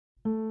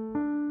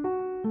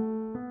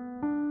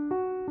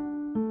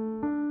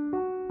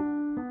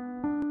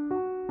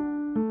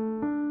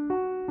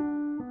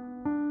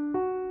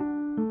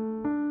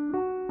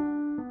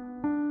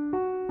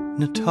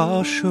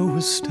Natasha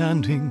was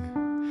standing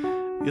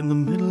in the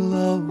middle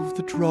of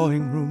the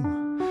drawing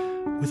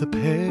room with a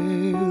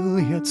pale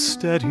yet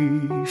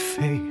steady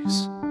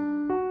face.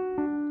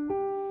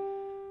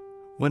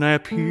 When I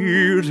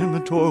appeared in the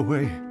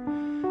doorway,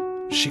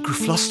 she grew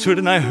flustered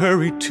and I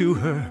hurried to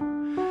her.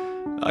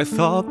 I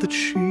thought that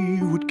she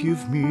would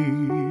give me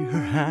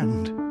her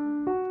hand,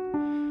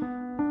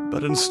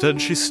 but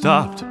instead she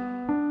stopped,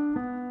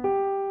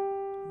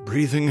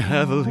 breathing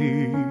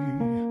heavily,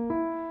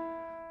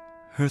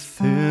 her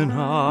thin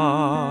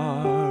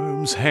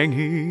arms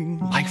hanging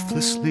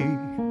lifelessly,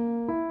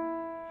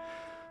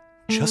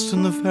 just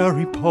in the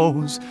very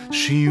pose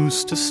she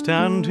used to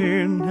stand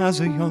in as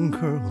a young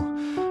girl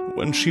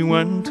when she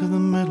went to the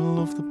middle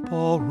of the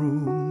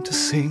ballroom to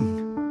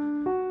sing.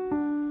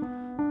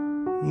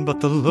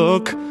 But the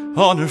look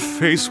on her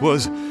face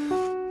was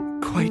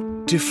quite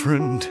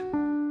different.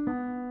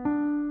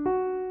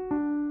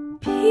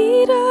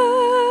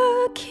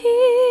 Peter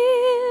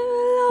Kilovich.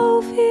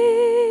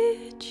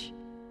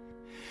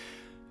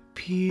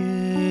 Pierre.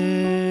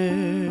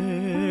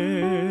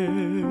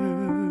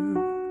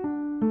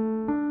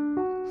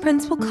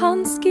 Prince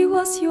Volkonsky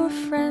was your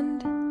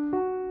friend.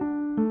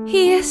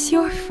 He is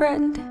your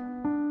friend.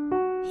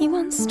 He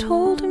once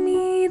told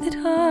me that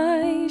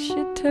I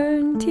should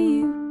turn to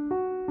you.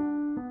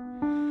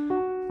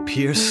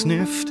 Pierre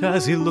sniffed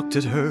as he looked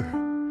at her,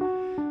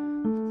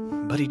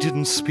 but he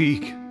didn't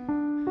speak.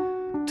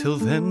 Till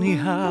then he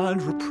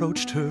had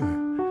reproached her,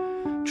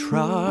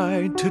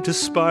 tried to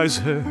despise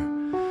her,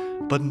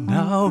 but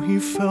now he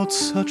felt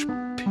such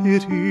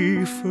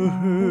pity for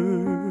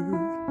her.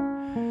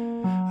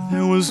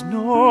 There was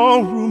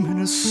no room in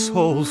his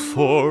soul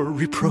for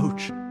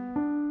reproach.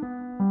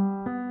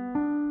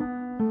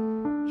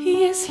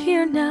 He is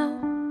here now.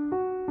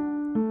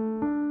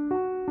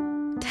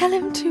 Tell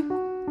him to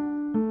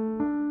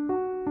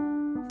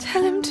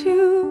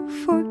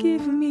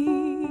forgive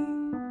me.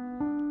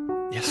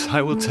 Yes,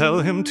 I will tell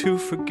him to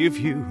forgive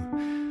you,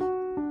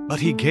 but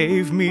he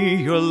gave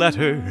me your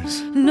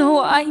letters.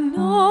 No, I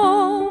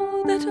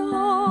know that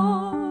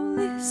all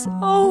is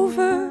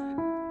over.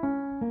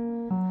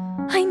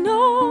 I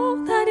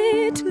know that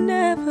it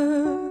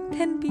never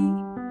can be.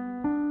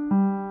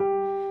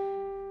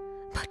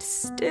 But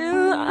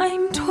still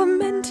I'm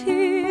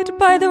tormented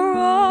by the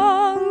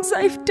wrongs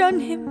I've done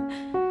him.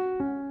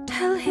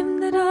 Tell him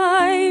that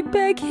I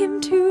beg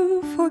him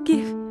to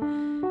forgive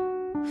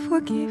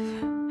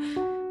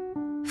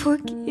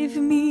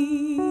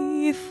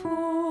me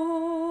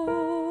for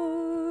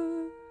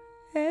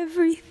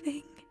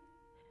everything.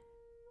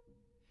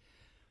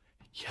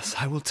 Yes,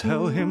 I will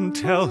tell him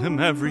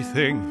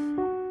everything.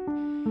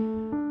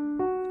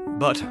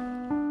 But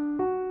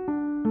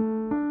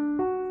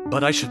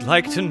I should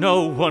like to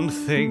know one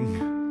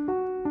thing.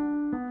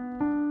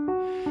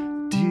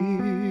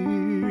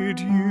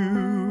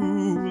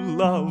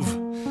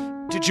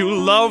 Did you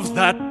love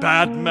that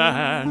bad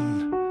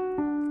man?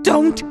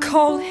 Don't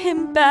call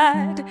him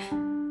bad.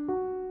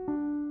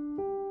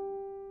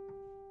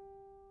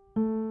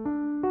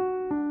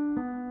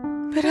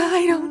 But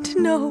I don't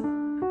know.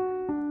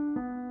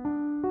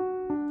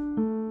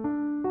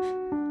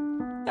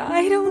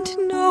 I don't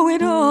know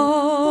it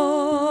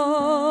all.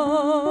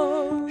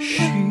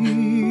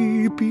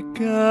 She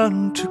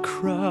began to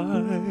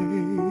cry,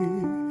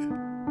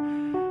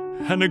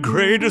 and a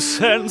greater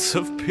sense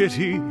of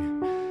pity,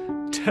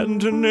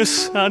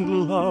 tenderness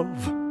and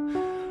love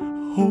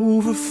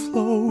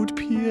overflowed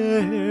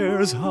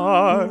Pierre's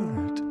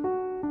heart.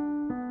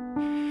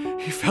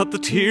 He felt the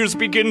tears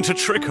begin to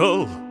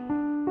trickle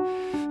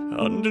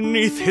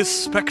underneath his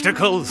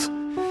spectacles,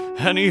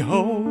 and he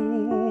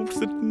hoped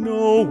that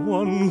no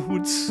one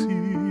would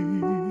see.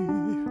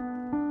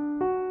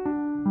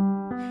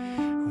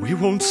 We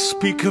won't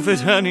speak of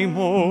it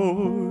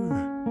anymore.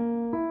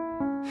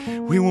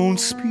 We won't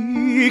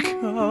speak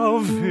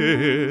of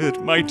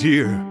it, my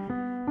dear.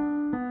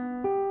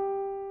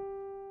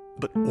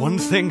 But one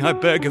thing I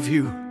beg of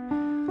you,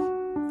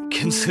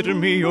 consider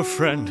me your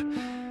friend,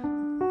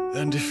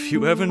 and if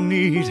you ever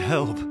need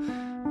help,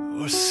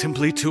 or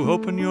simply to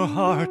open your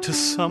heart to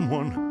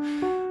someone,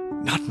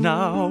 not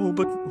now,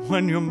 but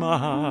when your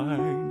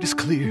mind is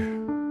clear,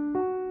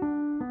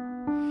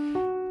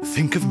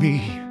 think of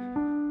me.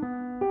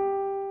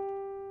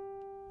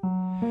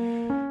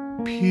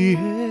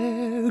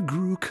 Pierre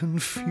grew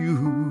confused.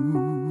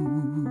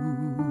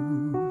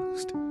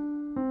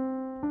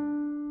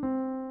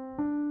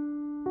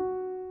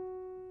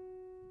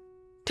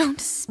 Don't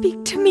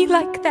speak to me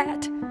like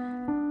that.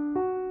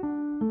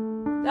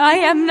 I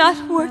am not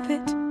worth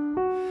it.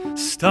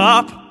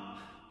 Stop!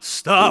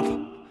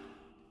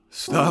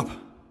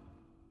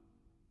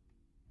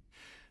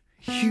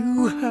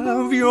 You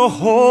have your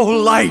whole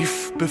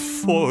life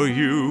before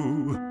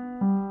you.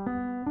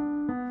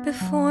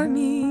 Before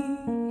me.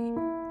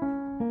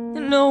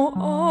 No,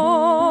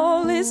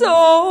 all is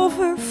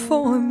over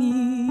for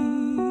me.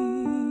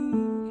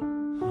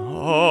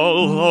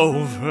 All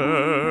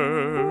over.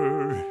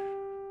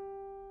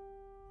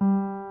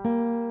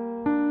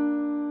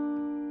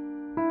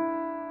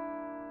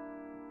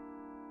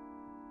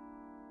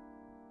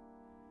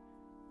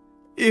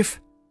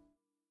 If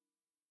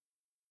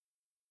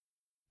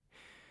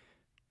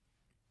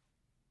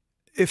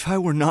I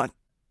were not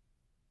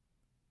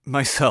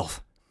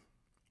myself,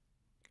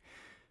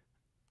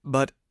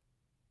 but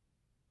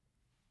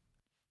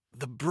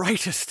the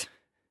brightest,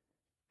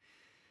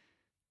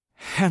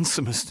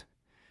 handsomest,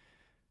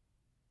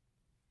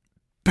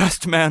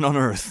 best man on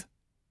earth,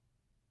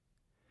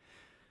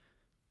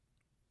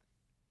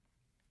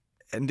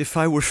 and if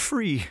I were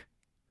free,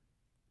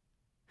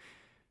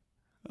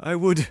 I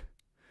would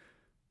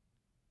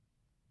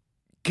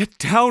get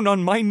down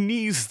on my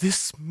knees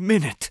this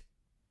minute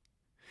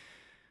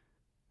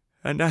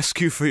and ask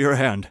you for your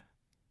hand.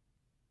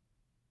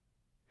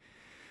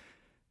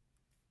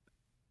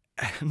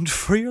 And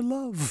for your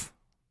love.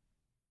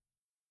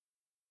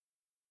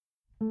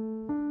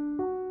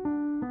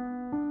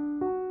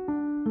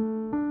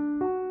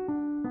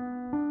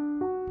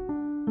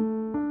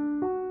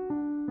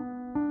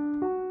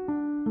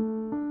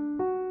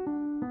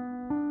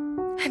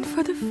 And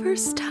for the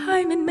first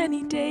time in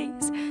many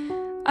days,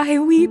 I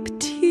weep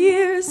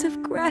tears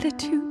of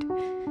gratitude,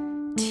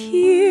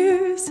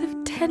 tears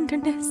of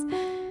tenderness,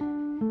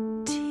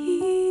 tears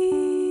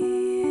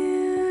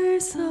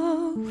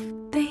of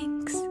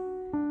thanks.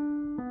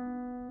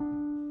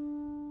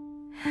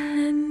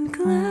 And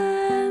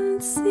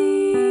glancing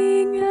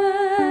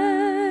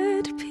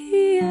at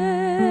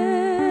Pierre,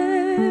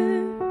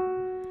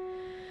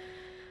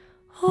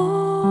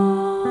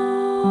 oh,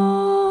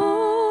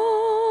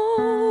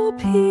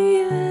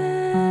 Pierre,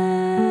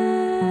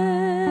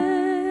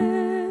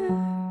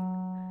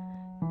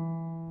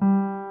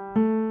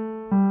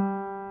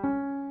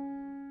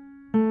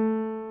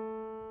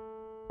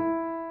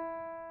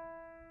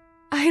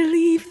 I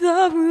leave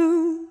the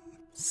room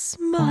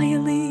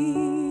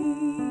smiling.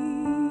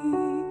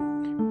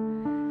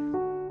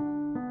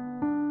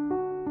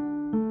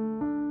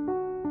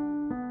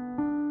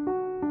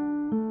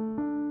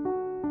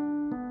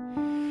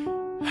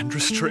 And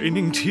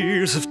restraining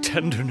tears of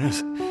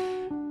tenderness,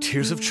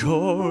 tears of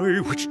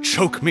joy which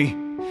choke me,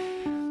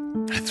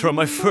 I throw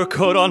my fur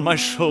coat on my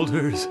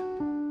shoulders,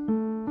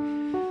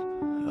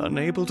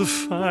 unable to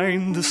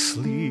find the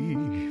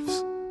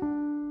sleeves.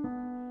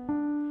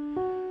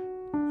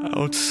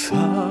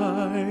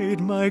 Outside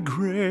my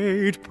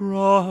great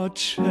broad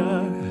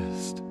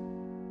chest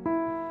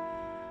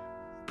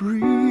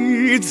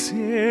breathes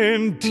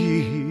in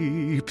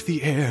deep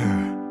the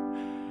air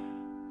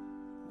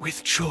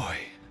with joy,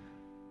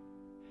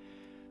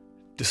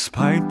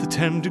 despite the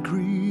 10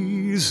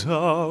 degrees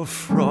of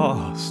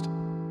frost.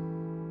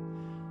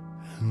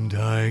 And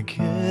I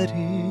get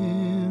in